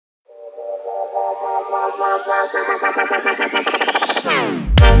Welcome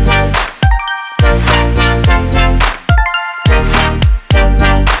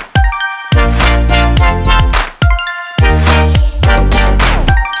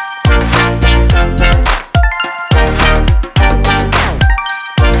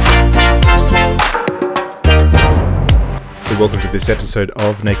to this episode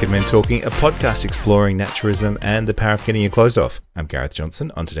of Naked Men Talking, a podcast exploring naturism and the power of getting your clothes off. I'm Gareth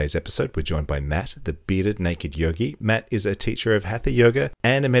Johnson. On today's episode, we're joined by Matt, the bearded naked yogi. Matt is a teacher of Hatha Yoga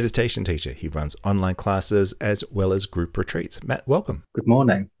and a meditation teacher. He runs online classes as well as group retreats. Matt, welcome. Good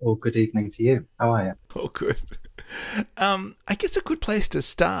morning or good evening to you. How are you? Oh, good. I guess a good place to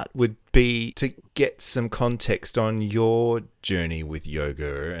start would be to get some context on your journey with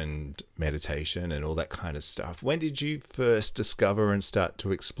yoga and meditation and all that kind of stuff. When did you first discover and start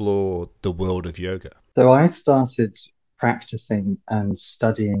to explore the world of yoga? So I started practicing and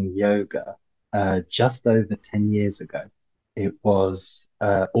studying yoga just over 10 years ago. It was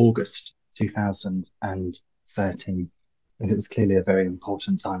August 2013. And it was clearly a very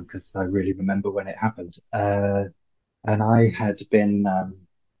important time because I really remember when it happened. And I had been,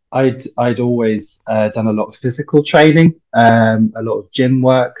 I'd always done a lot of physical training, a lot of gym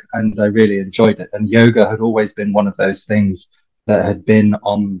work, and I really enjoyed it. And yoga had always been one of those things that had been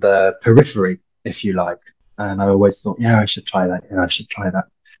on the periphery, if you like. And I always thought, yeah, I should try that. Yeah, I should try that.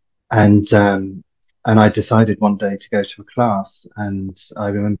 And I decided one day to go to a class, and I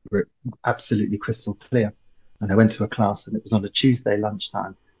remember it absolutely crystal clear. And I went to a class, and it was on a Tuesday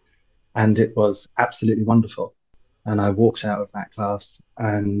lunchtime, and it was absolutely wonderful. And I walked out of that class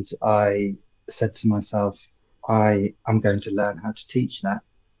and I said to myself, I'm going to learn how to teach that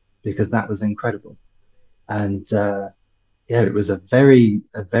because that was incredible. And it was a very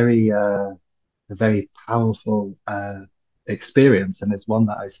powerful experience, and it's one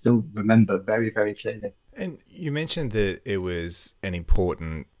that I still remember very, very clearly. And you mentioned that it was an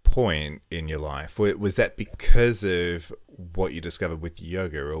important point in your life. Was that because of what you discovered with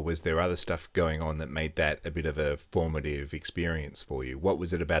yoga, or was there other stuff going on that made that a bit of a formative experience for you? What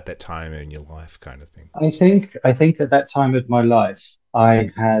was it about that time in your life, kind of thing? I think at that time of my life, I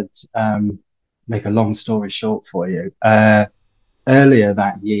had, make a long story short for you, earlier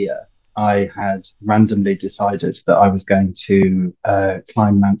that year, I had randomly decided that I was going to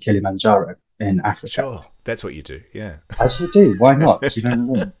climb Mount Kilimanjaro in Africa. Sure, that's what you do, yeah. I should do. Why not? You know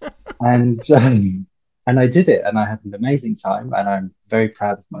what I mean? And I did it, and I had an amazing time, and I'm very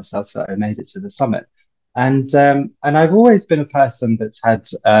proud of myself that I made it to the summit. And I've always been a person that's had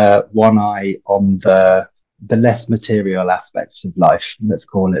one eye on the less material aspects of life. Let's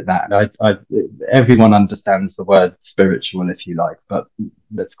call it that. Everyone understands the word spiritual, if you like, but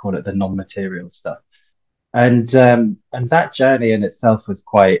let's call it the non-material stuff. And that journey in itself was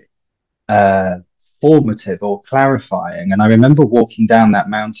quite formative or clarifying. And I remember walking down that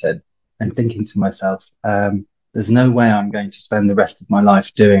mountain and thinking to myself, there's no way I'm going to spend the rest of my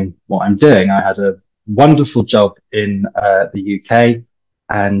life doing what I'm doing. I had a wonderful job in the UK,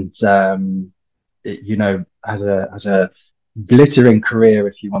 and had a glittering career,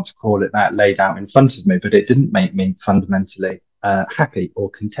 if you want to call it that, laid out in front of me, but it didn't make me fundamentally happy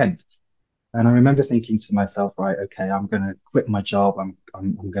or content. And I remember thinking to myself, right, okay, I'm going to quit my job. I'm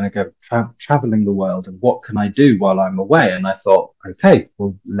going to go traveling the world. And what can I do while I'm away? And I thought, okay,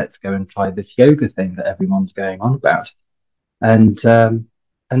 well, let's go and try this yoga thing that everyone's going on about. And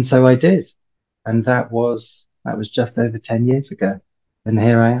so I did. And that was just over 10 years ago. And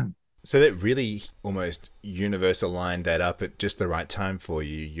here I am. So that really almost universe aligned that up at just the right time for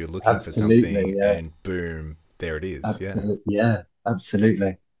you. You're looking Absolutely, for something, yeah. And boom, there it is. Yeah,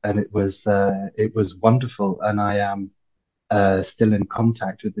 absolutely. And it was wonderful. And I am still in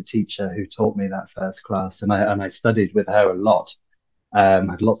contact with the teacher who taught me that first class. And I studied with her a lot.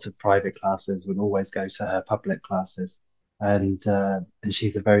 Had lots of private classes, would always go to her public classes. And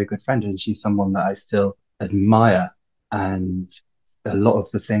she's a very good friend, and she's someone that I still admire. And a lot of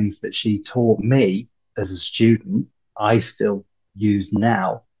the things that she taught me as a student, I still use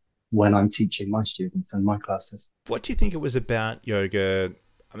now when I'm teaching my students and my classes. What do you think it was about yoga?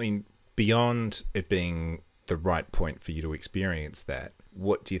 I mean, beyond it being the right point for you to experience that,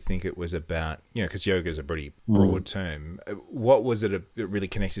 what do you think it was about? Because yoga is a pretty broad term. What was it that really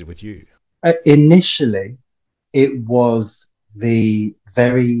connected with you? Initially, it was the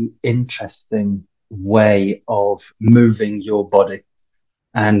very interesting way of moving your body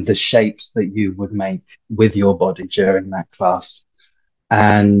and the shapes that you would make with your body during that class,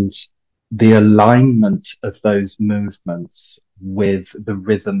 and the alignment of those movements with the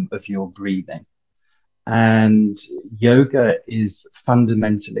rhythm of your breathing. And yoga is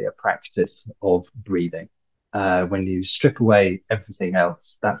fundamentally a practice of breathing. When you strip away everything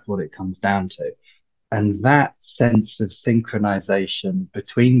else, that's what it comes down to. And that sense of synchronization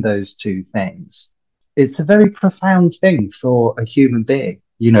between those two things, it's a very profound thing for a human being.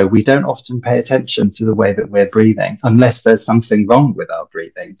 You know, we don't often pay attention to the way that we're breathing unless there's something wrong with our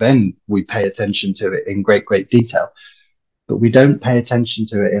breathing. Then we pay attention to it in great, great detail, but we don't pay attention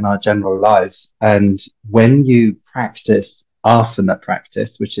to it in our general lives. And when you practice asana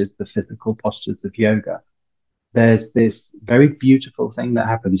practice, which is the physical postures of yoga, there's this very beautiful thing that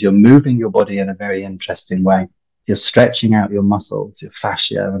happens. You're moving your body in a very interesting way. You're stretching out your muscles, your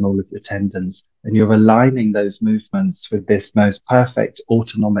fascia, and all of your tendons, and you're aligning those movements with this most perfect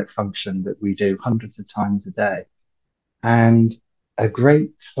autonomic function that we do hundreds of times a day. And a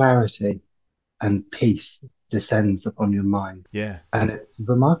great clarity and peace descends upon your mind. Yeah. And it's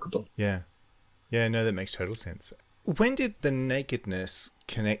remarkable. Yeah. Yeah, no, that makes total sense. When did the nakedness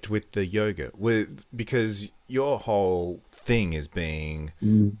connect with the yoga? Because your whole thing is being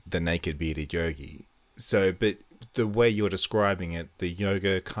the naked bearded yogi. So, but the way you're describing it, the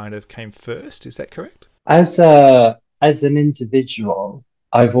yoga kind of came first. Is that correct? As an individual,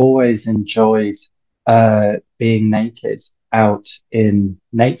 I've always enjoyed being naked out in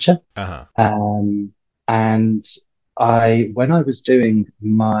nature. Uh huh. Um, and when I was doing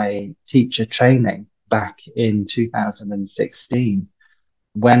my teacher training back in 2016,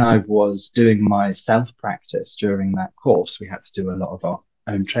 when I was doing my self practice during that course, we had to do a lot of our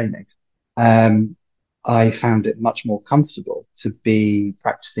own training. Um, I found it much more comfortable to be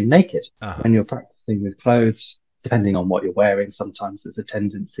practicing naked. Uh huh. When you're practicing with clothes, depending on what you're wearing, sometimes there's a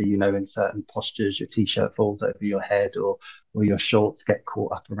tendency, you know, in certain postures, your t-shirt falls over your head, or your shorts get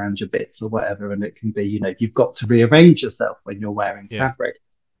caught up around your bits or whatever. And it can be, you know, you've got to rearrange yourself when you're wearing Yeah. fabric.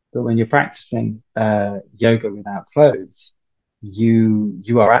 But when you're practicing yoga without clothes,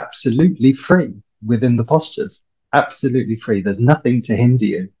 you are absolutely free within the postures, absolutely free. There's nothing to hinder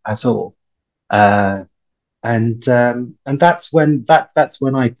you at all. Uh, and that's when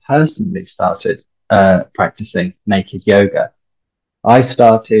I personally started practicing naked yoga. I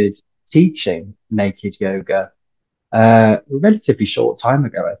started teaching naked yoga a relatively short time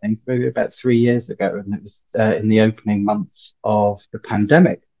ago, I think, maybe about 3 years ago, and it was in the opening months of the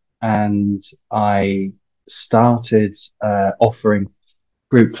pandemic. And I started offering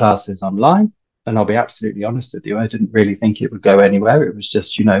group classes online. And I'll be absolutely honest with you, I didn't really think it would go anywhere. It was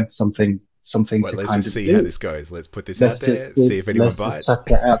just, you know, something Well, to let's kind just of see how do. this goes. Let's put this out there, see if anyone Let's just bites. chuck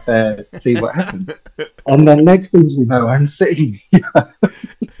it out there, see what happens. And then next thing you know, I'm sitting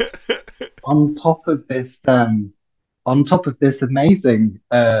on top of this amazing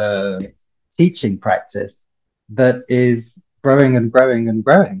teaching practice that is growing and growing and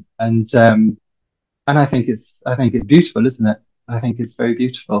growing. And I think it's beautiful, isn't it? I think it's very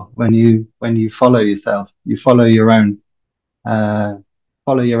beautiful when you follow yourself, you uh,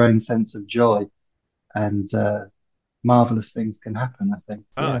 follow your own sense of joy, and marvelous things can happen. I think,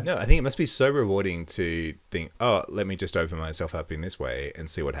 Oh, yeah, no, I think it must be so rewarding to think, oh, let me just open myself up in this way and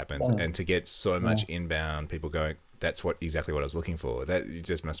see what happens. yeah, And to get so yeah, much inbound, people going, that's exactly what I was looking for. That it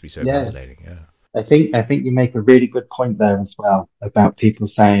just must be so yeah. validating. Yeah. I think you make a really good point there as well about people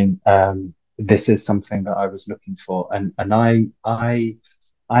saying this is something that I was looking for, and I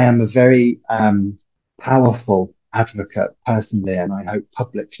am a very powerful advocate personally, and I hope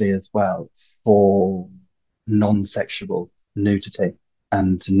publicly as well, for non-sexual nudity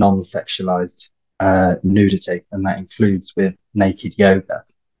and non-sexualized nudity, and that includes with naked yoga.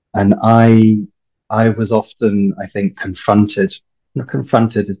 And I was often, I think, confronted. Not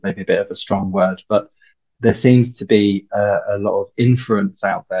confronted is maybe a bit of a strong word, but there seems to be a lot of inference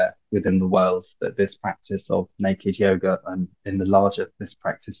out there within the world that this practice of naked yoga and in the larger this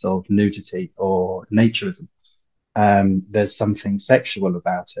practice of nudity or naturism, there's something sexual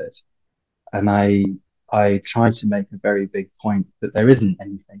about it. And I try to make a very big point that there isn't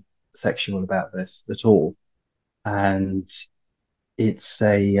anything sexual about this at all. And it's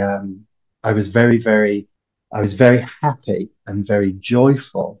a I was very happy and very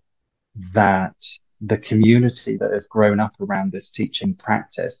joyful that the community that has grown up around this teaching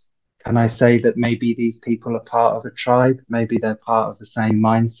practice, can I say that maybe these people are part of a tribe? Maybe they're part of the same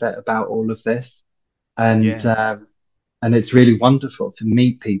mindset about all of this. And Yeah. and it's really wonderful to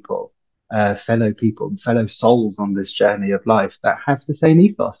meet people, fellow people, fellow souls on this journey of life that have the same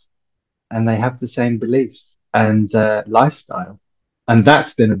ethos and they have the same beliefs and lifestyle. And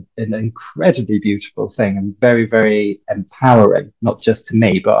that's been an incredibly beautiful thing and very, very empowering, not just to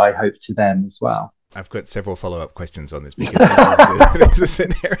me, but I hope to them as well. I've got several follow-up questions on this because this is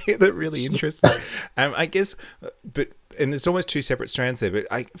an area that really interests me. I guess, but and there's almost two separate strands there. But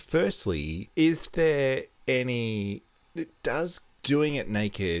firstly, is there any? Does doing it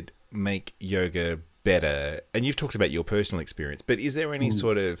naked make yoga better? And you've talked about your personal experience, but is there any Mm.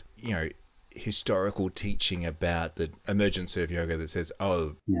 sort of historical teaching about the emergence of yoga that says,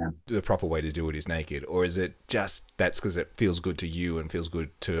 oh, Yeah. the proper way to do it is naked? Or is it just that's because it feels good to you and feels good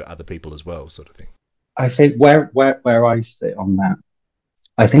to other people as well, sort of thing? I think where I sit on that,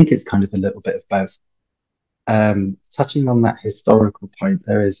 I think it's kind of a little bit of both. Touching on that historical point,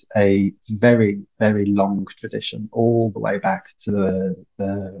 there is a very, very long tradition all the way back to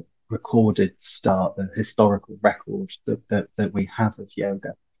the recorded start, the historical record that we have of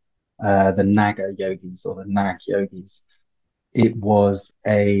yoga, the Naga yogis or the Nag yogis. It was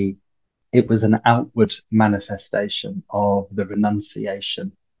a it was an outward manifestation of the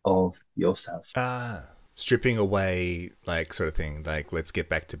renunciation of yourself. Ah, stripping away, like, sort of thing, like, let's get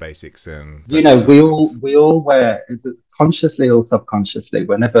back to basics and You know, focus on things. we all wear, consciously or subconsciously,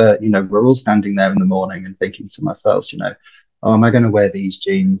 whenever, we're all standing there in the morning and thinking to ourselves, oh, am I going to wear these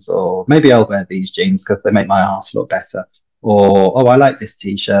jeans? Or maybe I'll wear these jeans because they make my ass look better. Or, oh, I like this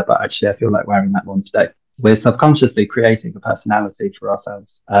t-shirt, but actually I feel like wearing that one today. We're subconsciously creating a personality for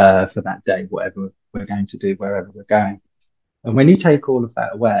ourselves, for that day, whatever we're going to do, wherever we're going. And when you take all of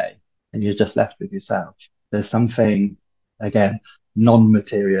that away and you're just left with yourself, there's something, again,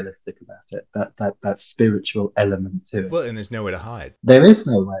 non-materialistic about it, that spiritual element to it. Well, and there's nowhere to hide. There is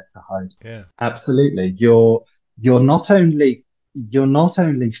nowhere to hide. Yeah. Absolutely. You're not only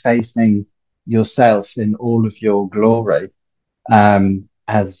facing yourself in all of your glory,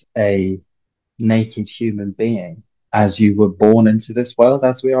 as a naked human being, as you were born into this world,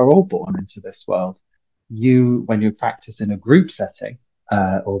 as we are all born into this world. When you practice in a group setting,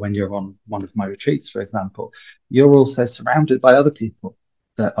 or when you're on one of my retreats, for example, you're also surrounded by other people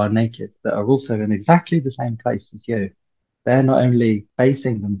that are naked, that are also in exactly the same place as you. They're not only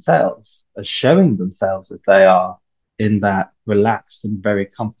facing themselves, as showing themselves as they are in that relaxed and very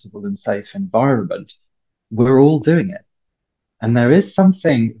comfortable and safe environment. We're all doing it. And there is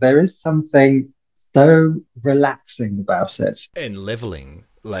something so relaxing about it. And leveling,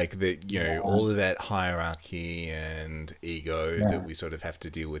 like, Yeah, all of that hierarchy and ego that yeah, we sort of have to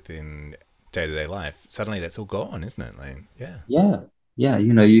deal with in day-to-day life, suddenly that's all gone, isn't it, Lane? Yeah. yeah, yeah.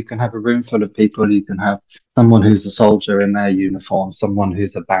 You can have a room full of people. You can have someone who's a soldier in their uniform, someone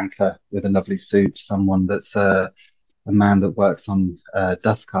who's a banker with a lovely suit, someone that's a man that works on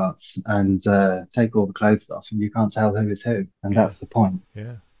dust carts, and take all the clothes off, and you can't tell who is who. And Yeah. that's the point.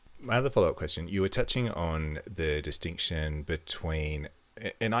 Yeah. My other follow-up question, you were touching on the distinction between,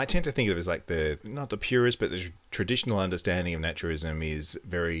 and I tend to think of it as like not the purist, but the traditional understanding of naturism is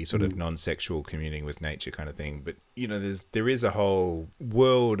very sort of Mm, non-sexual, communing with nature kind of thing. But there is a whole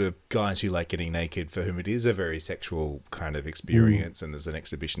world of guys who like getting naked for whom it is a very sexual kind of mm, experience, and there's an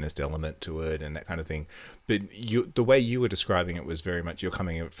exhibitionist element to it and that kind of thing. But the way you were describing it was very much you're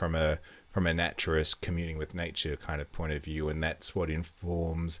coming from a naturist, communing with nature kind of point of view, and that's what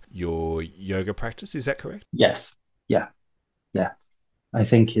informs your yoga practice. Is that correct? yes, yeah, yeah. I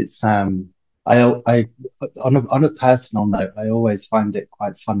think it's I on a personal note, I always find it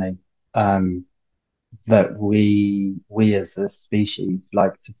quite funny um that we as a species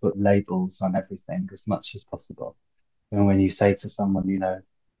like to put labels on everything as much as possible. And when you say to someone,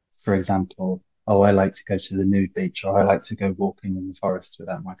 for example, oh, I like to go to the nude beach, or I like to go walking in the forest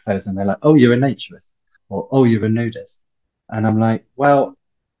without my clothes, and they're like, oh, you're a naturist, or oh, you're a nudist. And I'm like, well,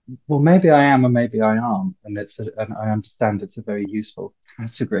 maybe I am, or maybe I aren't, and I understand it's a very useful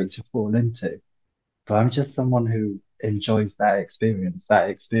category to fall into. But I'm just someone who enjoys that experience. That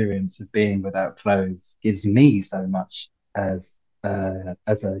experience of being without clothes gives me so much as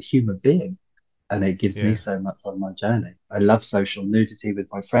a human being, and it gives me Yeah. so much on my journey. I love social nudity with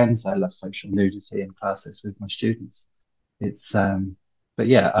my friends. I love social nudity in classes with my students. It's but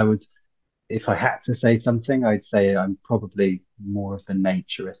yeah, if I had to say something, I'd say I'm probably more of the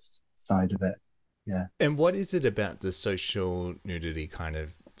naturist side of it. Yeah. And what is it about the social nudity kind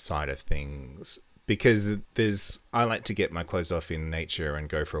of side of things? Because I like to get my clothes off in nature and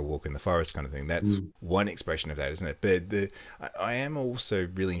go for a walk in the forest kind of thing. That's Mm, one expression of that, isn't it? But I am also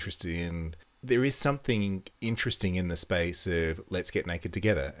really interested in, there is something interesting in the space of let's get naked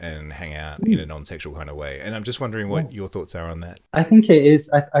together and hang out in a mm, non-sexual kind of way. And I'm just wondering yeah. what your thoughts are on that. I think it is.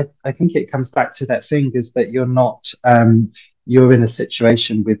 I think it comes back to that thing is that you're in a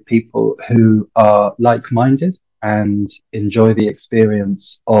situation with people who are like-minded and enjoy the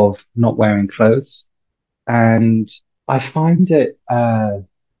experience of not wearing clothes. And I find it.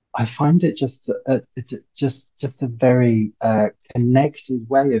 I find it just a very connected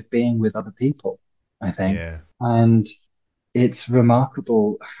way of being with other people, I think. Yeah. And it's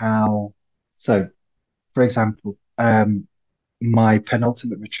remarkable how, so for example, my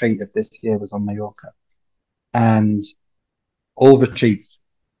penultimate retreat of this year was on Mallorca, and all retreats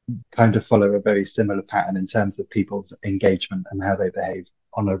kind of follow a very similar pattern in terms of people's engagement and how they behave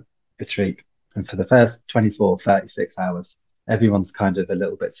on a retreat. And for the first 24, 36 hours, everyone's kind of a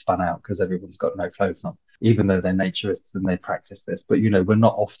little bit spun out because everyone's got no clothes on, even though they're naturists and they practice this. But, we're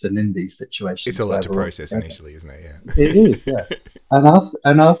not often in these It's a situations lot where to we're all process together. initially, isn't it? It Yeah. is, yeah.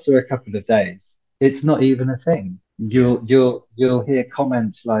 And after a couple of days, it's not even a thing. Yeah. You'll hear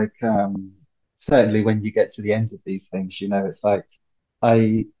comments like, certainly when you get to the end of these things, it's like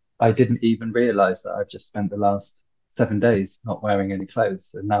I I didn't even realize that I've just spent the last 7 days not wearing any clothes,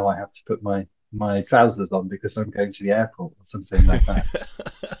 and now I have to put my trousers on because I'm going to the airport or something like that.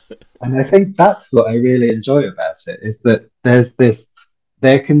 And I think that's what I really enjoy about it is that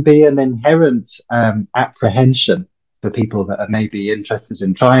there can be an inherent apprehension for people that are maybe interested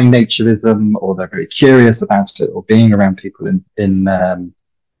in trying naturism, or they're very curious about it, or being around people in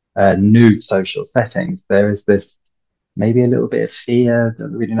nude social settings. There is this maybe a little bit of fear,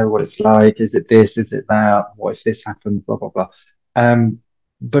 don't really know what it's like. Is it this? Is it that? What if this happens? Blah blah blah. Um,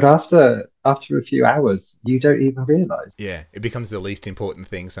 but after a few hours, you don't even realize. Yeah. It becomes the least important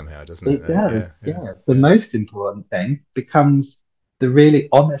thing somehow, doesn't it? It does, Yeah. Yeah. yeah. The Yeah. most important thing becomes the really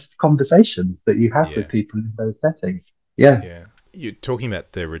honest conversations that you have Yeah. with people in those settings. Yeah. Yeah. You're talking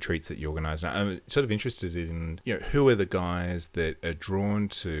about the retreats that you organise. I'm sort of interested in, who are the guys that are drawn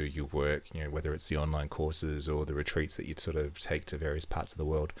to your work, whether it's the online courses or the retreats that you sort of take to various parts of the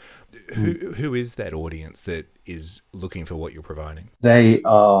world. Mm. Who is that audience that is looking for what you're providing? They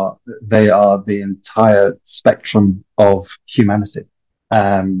are the entire spectrum of humanity.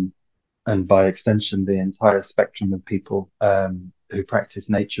 And by extension, the entire spectrum of people who practice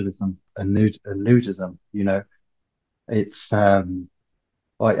naturism and nudism. It's I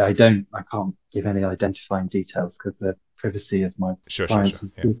can't give any identifying details because the privacy of my Sure, sure, sure. clients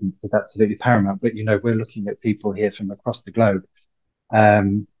and Yeah. students is absolutely paramount. But we're looking at people here from across the globe.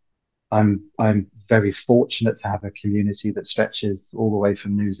 Um, I'm very fortunate to have a community that stretches all the way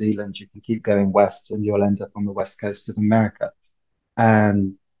from New Zealand. You can keep going west, and you'll end up on the west coast of America,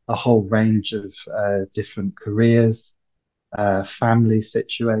 and a whole range of different careers, family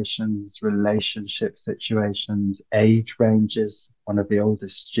situations, relationship situations, age ranges. One of the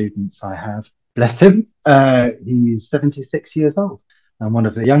oldest students I have, bless him, he's 76 years old. And one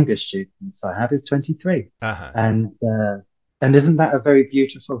of the youngest students I have is 23. Uh huh. And isn't that a very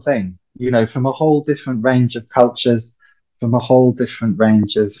beautiful thing? From a whole different range of cultures, from a whole different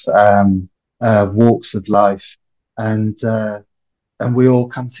range of walks of life. And we all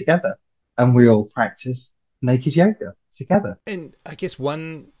come together and we all practice naked yoga together. And I guess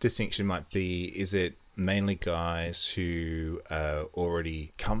one distinction might be, is it mainly guys who are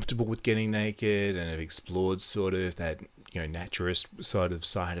already comfortable with getting naked and have explored sort of that, naturist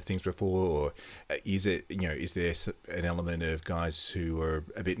side of things before, or is it, is there an element of guys who are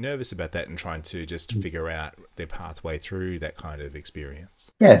a bit nervous about that and trying to just figure out their pathway through that kind of experience?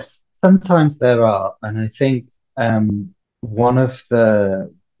 Yes, sometimes there are, and I think one of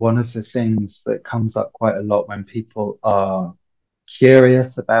the one of the things that comes up quite a lot when people are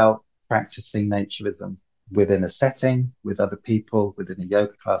curious about practicing naturism within a setting, with other people, within a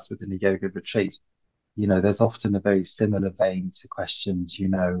yoga class, within a yoga retreat, there's often a very similar vein to questions,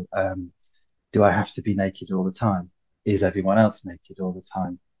 do I have to be naked all the time? Is everyone else naked all the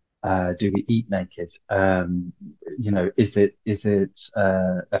time? Do we eat naked? Is it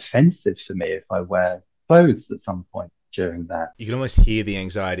offensive for me if I wear clothes at some point during that? You can almost hear the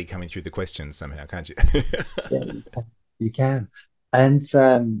anxiety coming through the questions somehow, can't you? Yeah, you can. And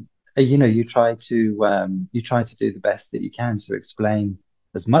you try to do the best that you can to explain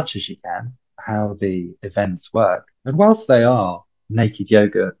as much as you can how the events work. And whilst they are naked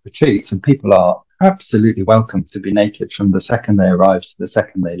yoga retreats, and people are absolutely welcome to be naked from the second they arrive to the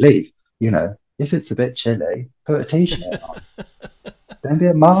second they leave, if it's a bit chilly, put a t-shirt on. Don't be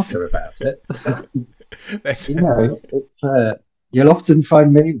a martyr about it. That's You'll often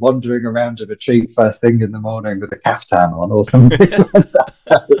find me wandering around a retreat first thing in the morning with a caftan on or something like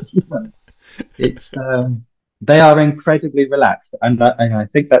that. It's they are incredibly relaxed, and I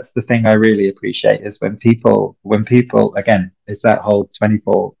think that's the thing I really appreciate is when people again, it's that whole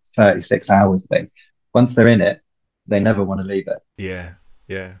 24, 36 hours thing. Once they're in it, they never want to leave it. yeah,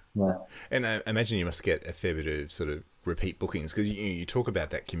 yeah. Yeah. And I imagine you must get a fair bit of sort of repeat bookings? Because you talk about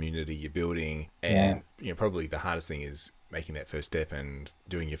that community you're building, Yeah, and probably the hardest thing is making that first step and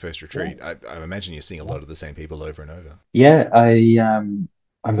doing your first yeah, retreat. I imagine you're seeing a yeah. lot of the same people over and over. Yeah,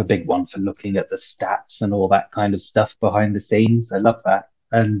 I'm a big one for looking at the stats and all that kind of stuff behind the scenes. I love that.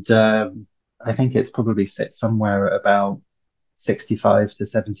 And I think it's probably sit somewhere at about 65 to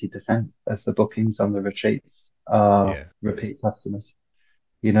 70% of the bookings on the retreats are Yeah. repeat customers.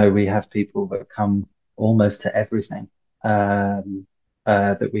 We have people that come almost to everything um,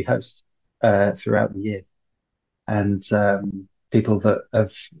 that we host throughout the year, and people that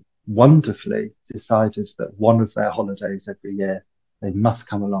have wonderfully decided that one of their holidays every year they must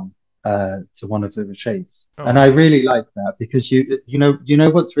come along to one of the retreats. Oh, And I okay. really like that because you know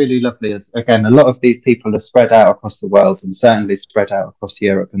what's really lovely is again a lot of these people are spread out across the world and certainly spread out across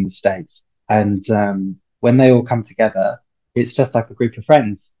Europe and the States. And when they all come together, it's just like a group of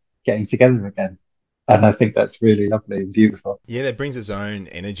friends getting together again. And I think that's really lovely and beautiful. Yeah, that brings its own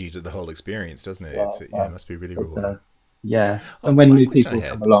energy to the whole experience, doesn't it? Yeah, Yeah, it yeah. must be really It rewarding. Yeah. Oh, And when one new question I people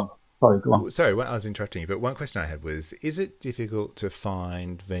come had. along, sorry, go on. Sorry, I was interrupting you, but one question I had was: is it difficult to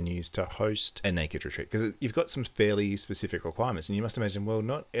find venues to host a naked retreat? Because you've got some fairly specific requirements, and you must imagine, well,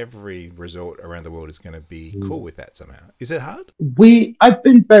 not every resort around the world is going to be cool Mm. with that somehow. Is it hard? I've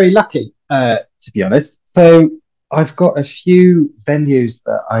been very lucky, to be honest. So I've got a few venues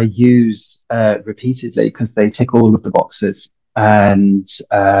that I use repeatedly because they tick all of the boxes, and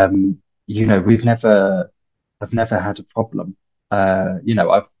I've never had a problem.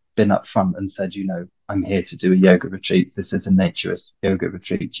 I've been upfront and said, I'm here to do a yoga retreat. This is a naturist yoga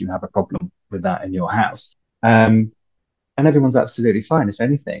retreat. Do you have a problem with that in your house? Um, and everyone's absolutely fine. If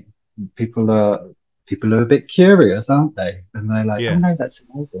anything, people are people are a bit curious, aren't they? And they're like, "Oh Yeah. no, that's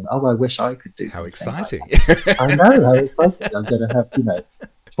amazing. Oh, I wish I could do How something like exciting! that." I know how exciting! I'm going to have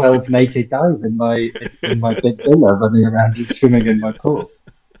 12 naked guys in my big villa running around and swimming in my pool.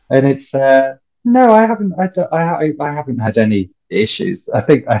 And it's no, I haven't. I haven't had any issues. I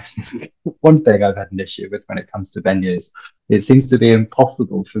think one thing I've had an issue with when it comes to venues, it seems to be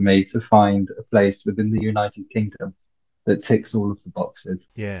impossible for me to find a place within the United Kingdom that ticks all of the boxes.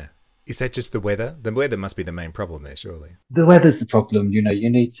 Yeah. Is that just the weather? The weather must be the main problem there, surely. The weather's the problem. I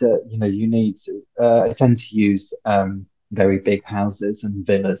tend to use very big houses and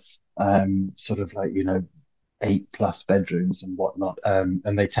villas, sort of like, 8+ bedrooms and whatnot.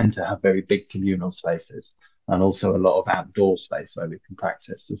 And they tend to have very big communal spaces and also a lot of outdoor space where we can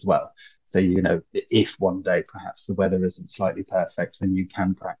practice as well. So, if one day perhaps the weather isn't slightly perfect, then you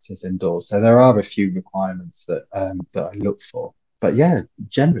can practice indoors. So there are a few requirements that I look for. But yeah,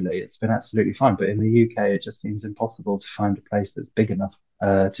 generally it's been absolutely fine. But in the UK, it just seems impossible to find a place that's big enough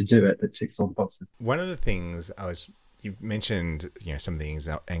to do it that ticks all the boxes. One of the things you mentioned, some of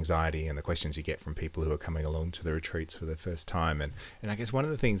the anxiety and the questions you get from people who are coming along to the retreats for the first time, and I guess one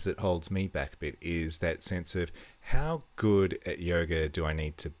of the things that holds me back a bit is that sense of how good at yoga do I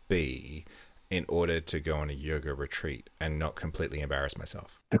need to be in order to go on a yoga retreat and not completely embarrass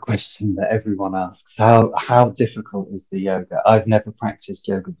myself. The question that everyone asks, how difficult is the yoga? I've never practiced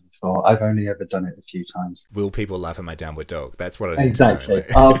yoga before. I've only ever done it a few times. Will people laugh at my downward dog? That's what I need to know.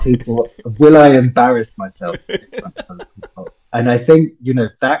 Exactly. Will I embarrass myself in front of other people? And I think,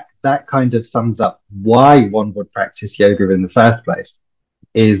 that kind of sums up why one would practice yoga in the first place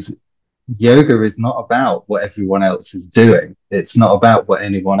is yoga is not about what everyone else is doing. It's not about what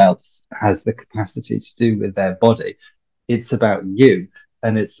anyone else has the capacity to do with their body. It's about you,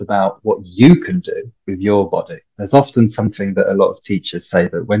 and it's about what you can do with your body. There's often something that a lot of teachers say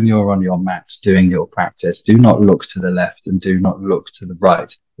that when you're on your mat doing your practice, do not look to the left and do not look to the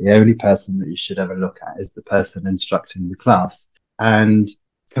right. The only person that you should ever look at is the person instructing the class. And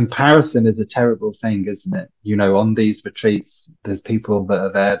comparison is a terrible thing, isn't it? On these retreats, there's people that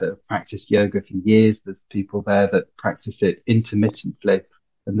are there that have practiced yoga for years. There's people there that practice it intermittently.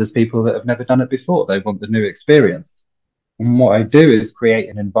 And there's people that have never done it before. They want the new experience. And what I do is create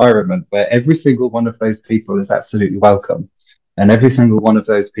an environment where every single one of those people is absolutely welcome. And every single one of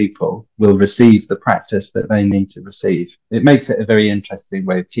those people will receive the practice that they need to receive. It makes it a very interesting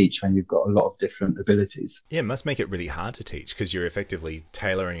way of teach when you've got a lot of different abilities. Yeah, it must make it really hard to teach because you're effectively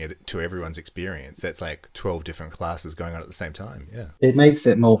tailoring it to everyone's experience. That's like 12 different classes going on at the same time. Yeah. It makes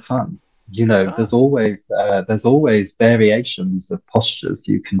it more fun. Ah, There's always variations of postures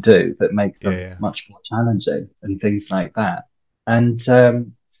you can do that make yeah, them yeah. much more challenging and things like that. And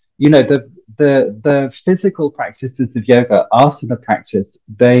the physical practices of yoga, asana practice,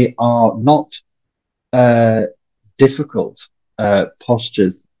 they are not uh, difficult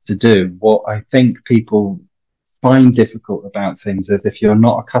postures to do. What I think people find difficult about things is if you're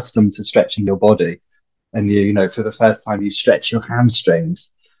not accustomed to stretching your body, and you know, for the first time you stretch your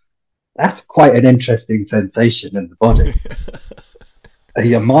hamstrings, that's quite an interesting sensation in the body. And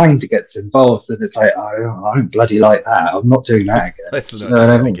your mind gets involved, and it's like, oh, I don't bloody like that. I'm not doing that again. Let's Do you not know do what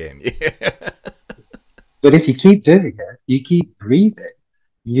I that mean? again. Yeah. But if you keep doing it, you keep breathing,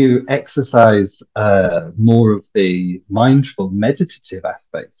 you exercise more of the mindful, meditative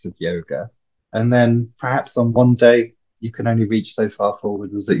aspects of yoga. And then perhaps on one day, you can only reach so far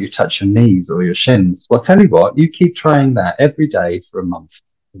forward as that you touch your knees or your shins. Well, tell you what, you keep trying that every day for a month.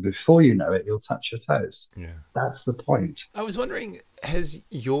 And before you know it, you'll touch your toes. Yeah. That's the point. I was wondering, has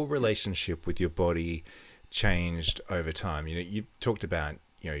your relationship with your body changed over time? You know, you talked about,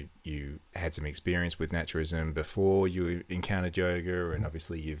 you know, you had some experience with naturism before you encountered yoga, and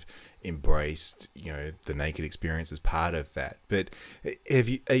obviously you've embraced, you know, the naked experience as part of that. But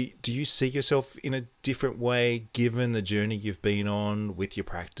do you see yourself in a different way given the journey you've been on with your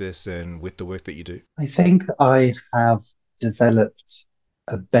practice and with the work that you do? I think I have developed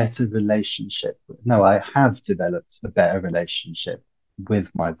a better relationship. No, I have developed a better relationship with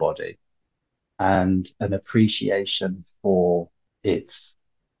my body and an appreciation for its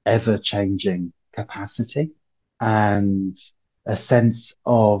ever changing capacity and a sense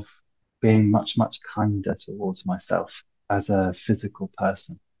of being much, much kinder towards myself as a physical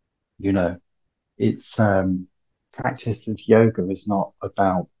person. You know, it's practice of yoga is not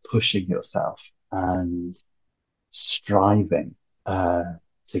about pushing yourself and striving uh,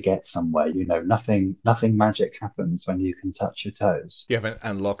 to get somewhere. You know, nothing magic happens when you can touch your toes. You haven't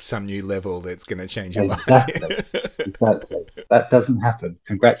unlocked some new level that's going to change your life. Exactly, exactly. That doesn't happen.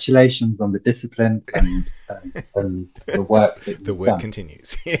 Congratulations on the discipline and the work that The you've work done.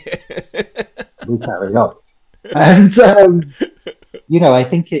 continues. We carry on. And you know, I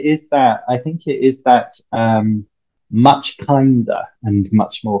think it is that. I think it is that much kinder and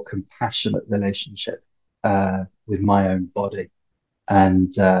much more compassionate relationship with my own body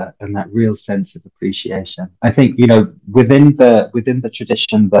and that real sense of appreciation. I think, you know, within the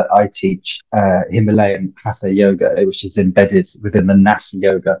tradition that I teach, Himalayan Hatha Yoga, which is embedded within the Natha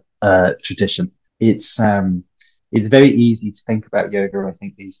Yoga tradition, it's um, it's very easy to think about yoga, I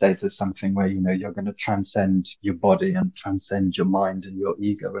think, these days as something where, you know, you're going to transcend your body and transcend your mind and your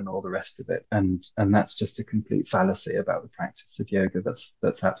ego and all the rest of it. And that's just a complete fallacy about the practice of yoga.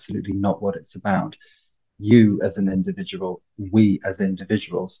 That's absolutely not what it's about. You as an individual, we as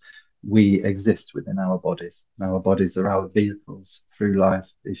individuals, we exist within our bodies. Our bodies are our vehicles through life.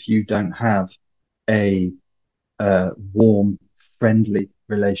 If you don't have a warm, friendly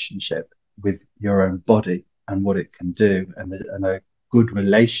relationship with your own body and what it can do, and a good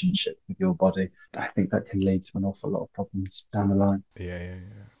relationship with your body, I think that can lead to an awful lot of problems down the line. Yeah, yeah,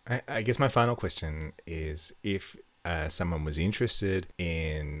 yeah. I guess my final question is if someone was interested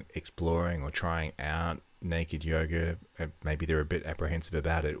in exploring or trying out naked yoga, maybe they're a bit apprehensive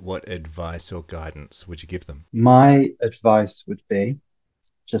about it, what advice or guidance would you give them? My advice would be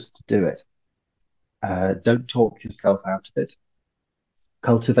just to do it. Don't talk yourself out of it.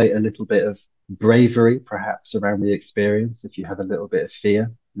 Cultivate a little bit of bravery, perhaps, around the experience. If you have a little bit of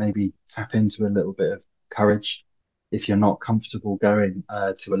fear, maybe tap into a little bit of courage. If you're not comfortable going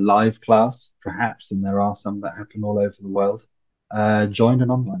to a live class, perhaps, and there are some that happen all over the world, join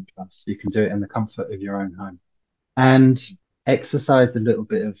an online class. You can do it in the comfort of your own home and exercise a little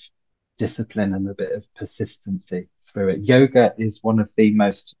bit of discipline and a bit of persistency through it. Yoga is one of the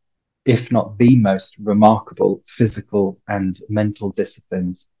most, if not the most remarkable physical and mental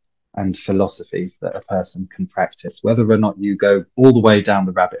disciplines and philosophies that a person can practice, whether or not you go all the way down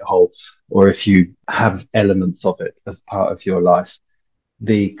the rabbit hole or if you have elements of it as part of your life.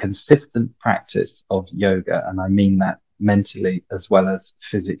 The consistent practice of yoga, and I mean that mentally as well as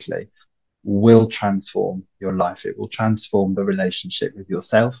physically, will transform your life. It will transform the relationship with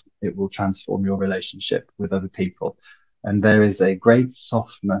yourself. It will transform your relationship with other people. And there is a great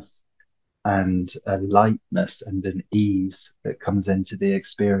softness and a lightness and an ease that comes into the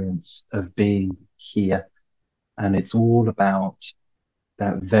experience of being here. And it's all about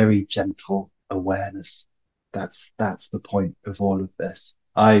that very gentle awareness. That's the point of all of this.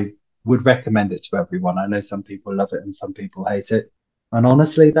 I would recommend it to everyone. I know some people love it and some people hate it. And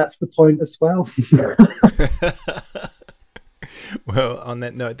honestly, that's the point as well. Well, on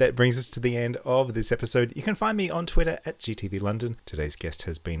that note, that brings us to the end of this episode. You can find me on Twitter at GTV London. Today's guest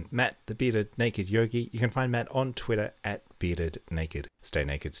has been Matt, the Bearded Naked Yogi. You can find Matt on Twitter at Bearded Naked. Stay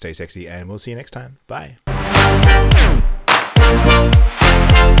naked, stay sexy, and we'll see you next time. Bye.